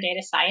of different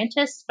data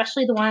scientists,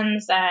 especially the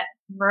ones that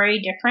are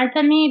very different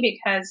than me,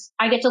 because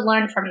I get to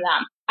learn from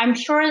them. I'm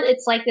sure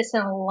it's like this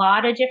in a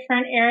lot of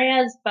different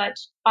areas, but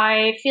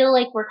I feel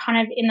like we're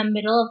kind of in the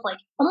middle of like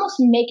almost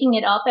making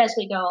it up as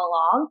we go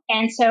along.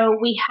 And so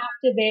we have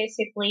to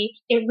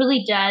it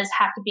really does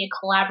have to be a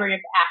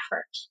collaborative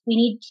effort. We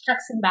need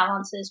checks and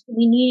balances.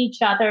 We need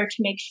each other to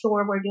make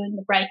sure we're doing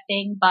the right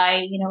thing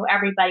by,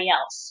 everybody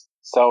else.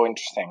 So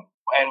interesting.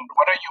 And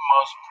what are you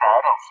most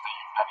proud of that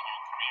you've done in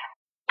your career?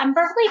 I'm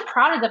really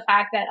proud of the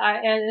fact that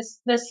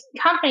this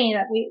company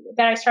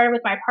that I started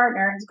with my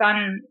partner has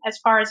gone as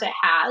far as it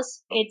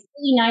has. It's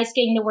really nice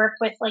getting to work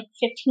with like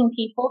 15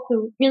 people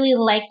who really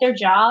like their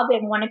job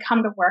and want to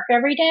come to work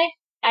every day.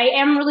 I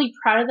am really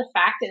proud of the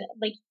fact that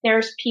like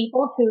there's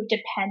people who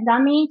depend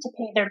on me to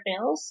pay their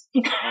bills.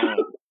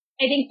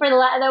 I think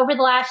over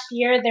the last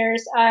year,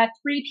 there's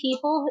 3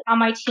 people on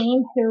my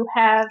team who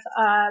have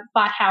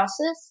bought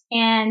houses,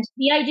 and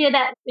the idea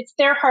that it's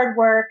their hard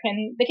work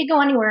and they could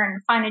go anywhere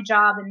and find a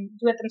job and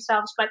do it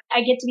themselves, but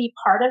I get to be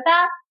part of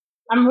that.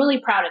 I'm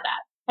really proud of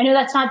that. I know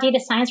that's not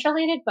data science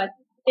related, but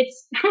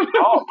it's but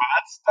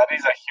that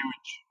is a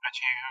huge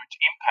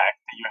impact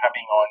that you're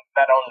having on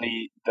not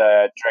only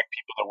the direct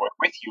people that work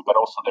with you, but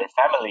also their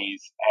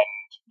families and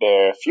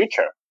their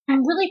future.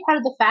 I'm really proud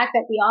of the fact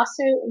that we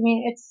also,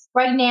 it's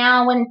right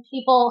now when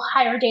people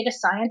hire data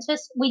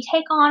scientists, we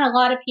take on a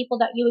lot of people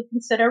that you would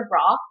consider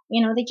raw.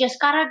 They just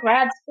got out of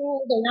grad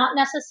school. They're not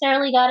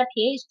necessarily got a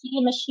PhD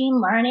in machine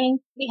learning.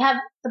 We have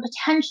the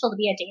potential to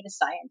be a data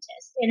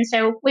scientist. And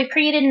so we've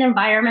created an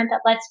environment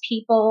that lets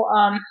people,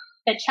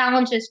 that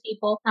challenges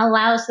people, and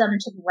allows them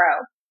to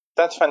grow.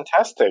 That's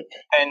fantastic.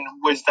 And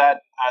was that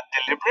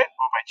deliberate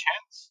or by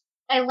chance?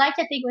 I like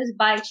to think it was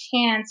by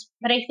chance,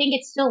 but I think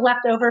it's still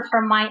left over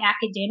from my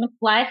academic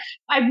life.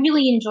 I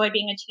really enjoy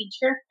being a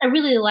teacher. I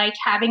really like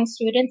having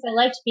students. I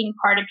liked being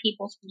part of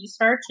people's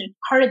research and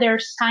part of their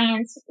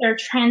science, their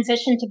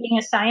transition to being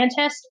a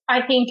scientist.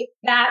 I think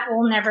that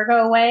will never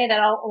go away,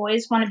 that I'll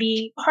always want to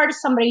be part of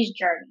somebody's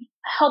journey,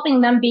 helping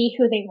them be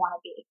who they want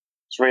to be.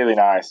 It's really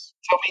nice.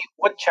 Tell me,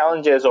 what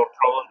challenges or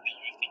problems are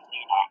you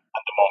thinking of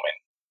at the moment?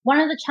 One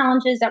of the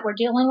challenges that we're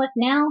dealing with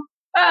now,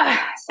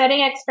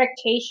 setting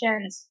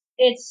expectations.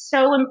 It's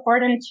so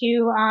important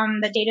to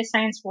the data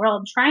science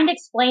world. Trying to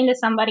explain to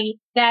somebody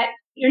that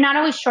you're not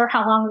always sure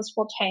how long this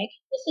will take.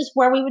 This is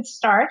where we would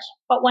start.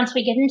 But once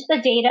we get into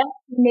the data,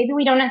 maybe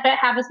we don't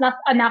have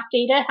enough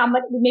data.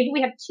 Maybe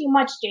we have too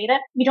much data.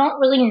 You don't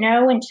really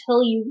know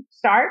until you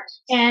start.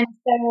 And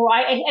so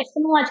I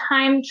spend a lot of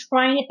time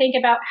trying to think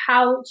about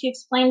how to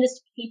explain this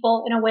to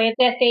people in a way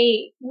that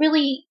they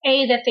really,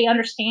 A, that they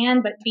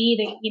understand, but B,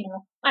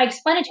 I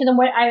explain it to them.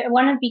 I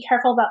want to be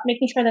careful about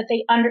making sure that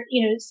they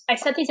I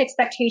set these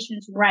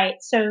expectations right.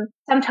 So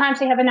sometimes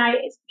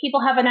people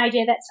have an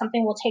idea that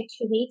something will take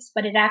 2 weeks,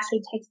 but it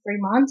actually takes 3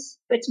 months.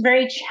 It's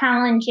very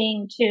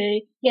challenging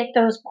to get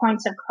those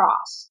points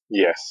across.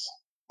 Yes,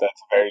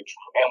 that's very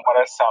true. And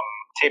what are some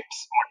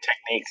tips or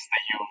techniques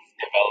that you've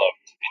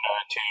developed in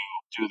order to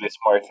do this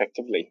more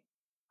effectively?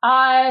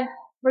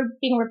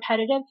 Being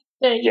repetitive.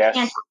 You Yes.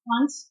 can't do it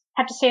once.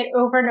 Have to say it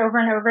over and over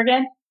and over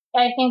again.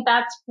 I think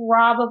that's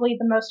probably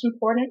the most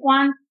important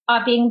one.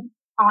 Being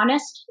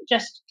honest,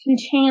 just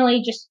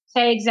continually just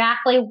say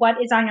exactly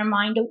what is on your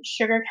mind. Don't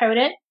sugarcoat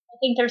it. I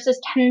think there's this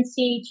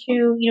tendency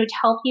to,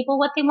 tell people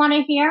what they want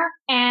to hear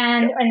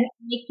and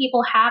make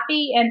people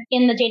happy. And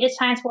in the data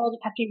science world, you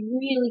have to be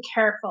really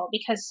careful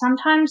because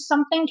sometimes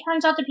something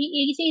turns out to be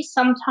easy.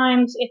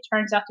 Sometimes it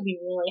turns out to be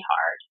really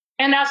hard.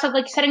 And also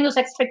like setting those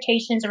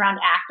expectations around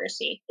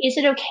accuracy. Is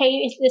it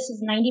okay if this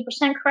is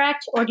 90%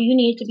 correct, or do you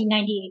need it to be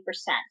 98%?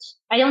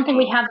 I don't think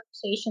we have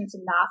conversations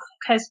enough,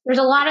 because there's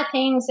a lot of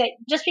things that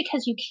just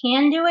because you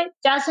can do it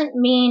doesn't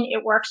mean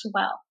it works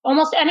well.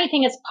 Almost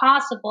anything is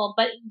possible,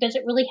 but does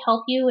it really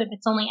help you if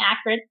it's only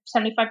accurate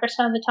 75%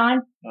 of the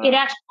time? It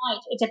actually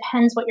might. It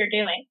depends what you're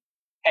doing.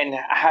 And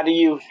how do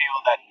you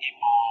feel that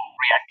people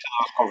react to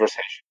those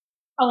conversations?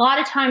 A lot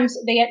of times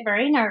they get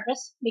very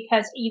nervous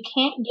because you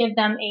can't give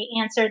them an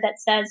answer that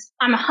says,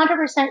 I'm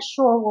 100%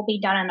 sure we'll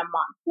be done in a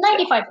month,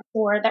 95%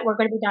 sure that we're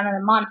going to be done in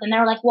a month. And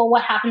they're like, well,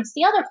 what happens to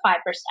the other 5%?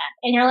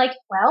 And you're like,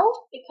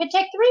 well, it could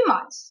take 3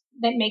 months.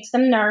 That makes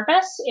them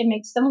nervous. It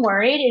makes them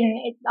worried.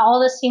 And all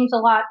this seems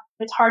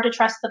it's hard to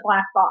trust the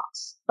black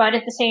box. But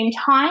at the same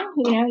time,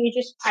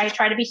 I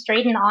try to be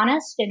straight and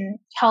honest and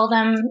tell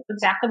them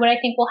exactly what I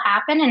think will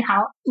happen and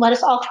let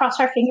us all cross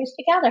our fingers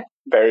together.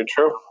 Very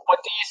true. What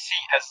do you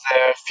see as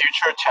the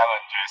future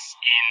challenges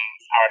in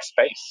our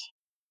space?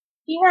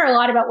 You hear a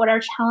lot about what our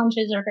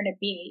challenges are going to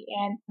be,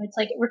 and it's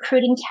like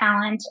recruiting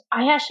talent.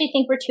 I actually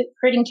think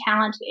recruiting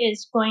talent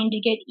is going to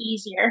get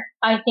easier.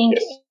 I think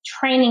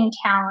training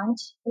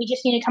talent, we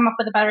just need to come up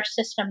with a better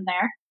system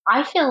there.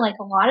 I feel like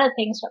a lot of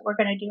things that we're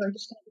going to do are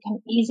just going to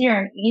become easier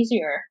and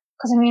easier.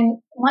 Because,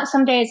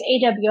 some days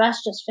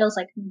AWS just feels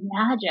like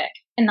magic.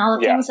 And all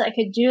the things that I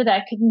could do that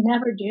I could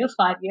never do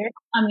 5 years.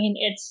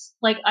 It's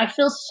like I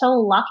feel so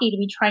lucky to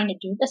be trying to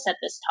do this at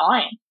this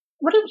time.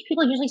 What do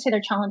people usually say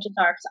their challenges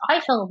are? Because I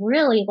feel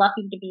really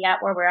lucky to be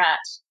at where we're at.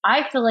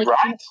 I feel like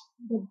it's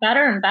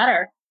better and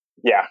better.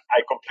 Yeah,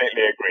 I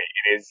completely agree.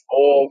 It is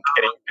all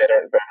getting better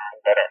and better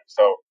and better.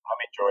 So I'm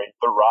enjoying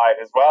the ride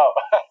as well.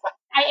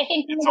 I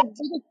think one of the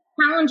biggest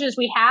challenges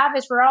we have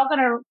is we're all going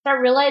to start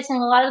realizing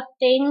a lot of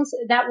things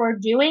that we're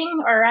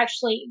doing are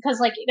actually, because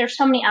there's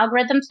so many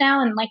algorithms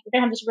now, and we're going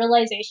to have this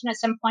realization at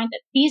some point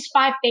that these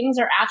 5 things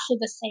are actually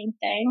the same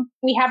thing.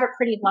 We have it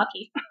pretty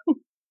lucky.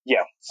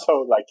 Yeah,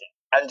 so lucky.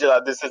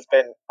 Angela, this has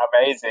been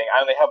amazing.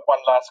 I only have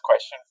one last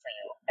question for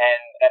you,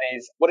 and that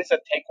is, what is a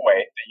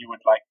takeaway that you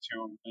would like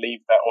to leave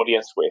the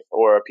audience with,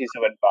 or a piece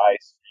of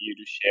advice for you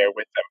to share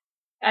with them?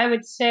 I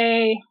would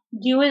say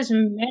do as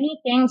many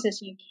things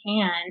as you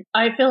can.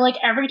 I feel like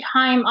every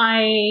time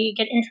I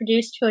get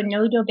introduced to a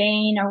new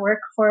domain or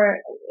work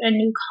for a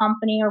new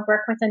company or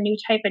work with a new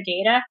type of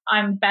data,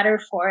 I'm better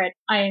for it.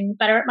 I'm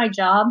better at my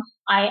job.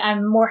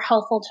 I'm more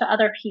helpful to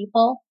other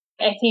people.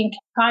 I think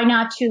try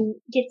not to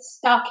get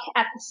stuck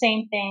at the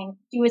same thing.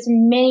 Do as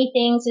many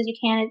things as you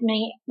can, as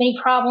many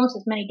problems,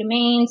 as many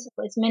domains,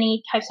 as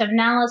many types of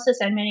analysis,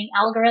 and many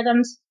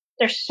algorithms.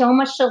 There's so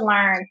much to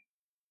learn.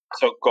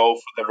 So go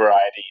for the variety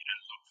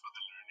and look for the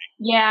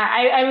learning.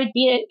 Yeah, I would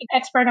be an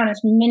expert on as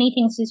many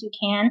things as you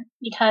can,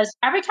 because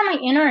every time I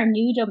enter a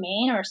new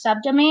domain or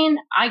subdomain,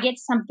 I get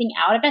something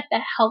out of it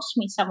that helps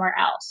me somewhere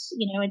else.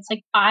 It's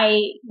like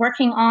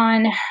working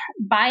on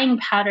buying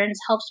patterns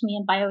helps me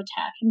in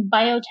biotech, and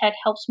biotech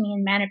helps me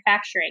in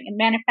manufacturing, and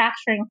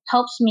manufacturing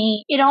helps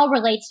me. It all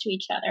relates to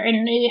each other,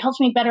 and it helps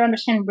me better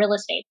understand real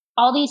estate.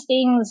 All these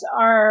things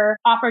are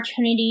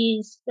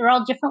opportunities. They're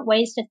all different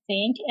ways to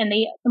think. And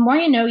the more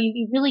you know,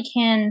 you really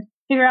can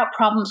figure out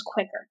problems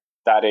quicker.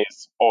 That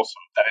is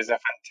awesome. That is a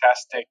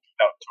fantastic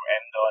note to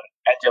end on.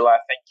 Angela,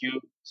 thank you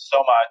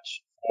so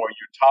much for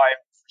your time,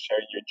 for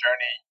sharing your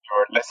journey,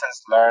 your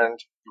lessons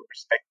learned, your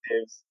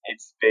perspectives.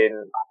 It's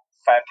been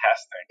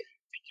fantastic.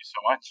 Thank you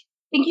so much.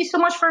 Thank you so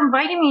much for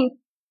inviting me.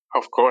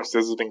 Of course,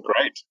 this has been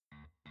great.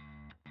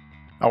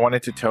 I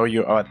wanted to tell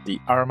you about the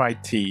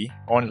RMIT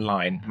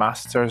Online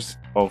Masters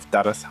of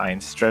Data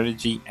Science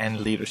Strategy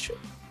and Leadership.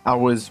 I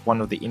was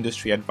one of the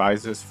industry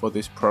advisors for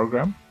this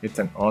program. It's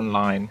an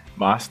online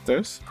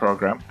master's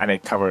program, and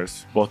it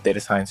covers both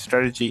data science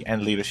strategy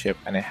and leadership,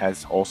 and it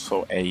has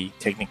also a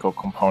technical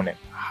component.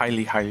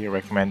 Highly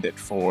recommended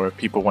for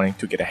people wanting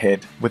to get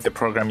ahead. With the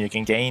program, you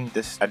can gain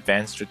this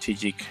advanced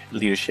strategic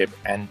leadership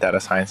and data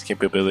science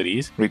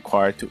capabilities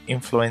required to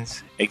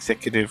influence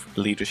executive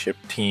leadership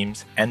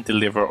teams and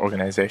deliver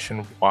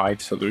organization-wide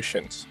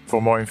solutions.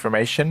 For more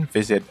information,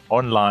 visit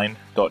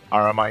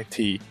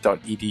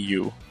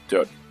online.rmit.edu.au.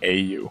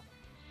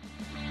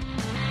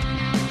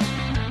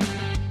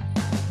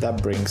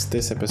 That brings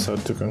this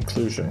episode to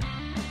conclusion.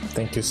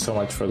 Thank you so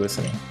much for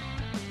listening.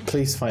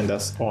 Please find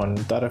us on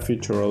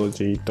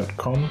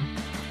datafuturology.com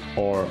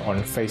or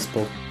on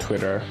Facebook,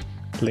 Twitter,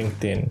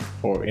 LinkedIn,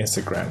 or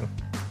Instagram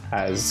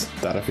as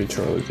Data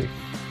Futurology.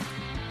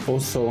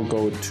 Also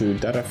go to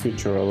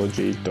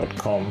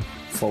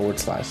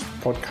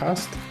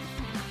datafuturology.com/podcast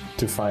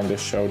to find the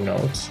show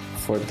notes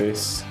for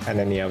this and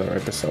any other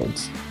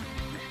episodes.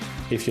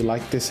 If you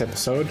like this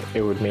episode,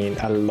 it would mean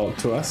a lot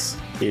to us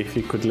if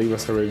you could leave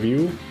us a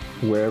review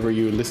wherever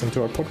you listen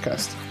to our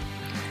podcast.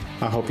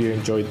 I hope you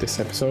enjoyed this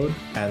episode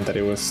and that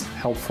it was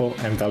helpful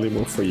and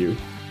valuable for you.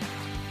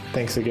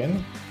 Thanks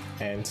again,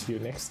 and see you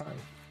next time.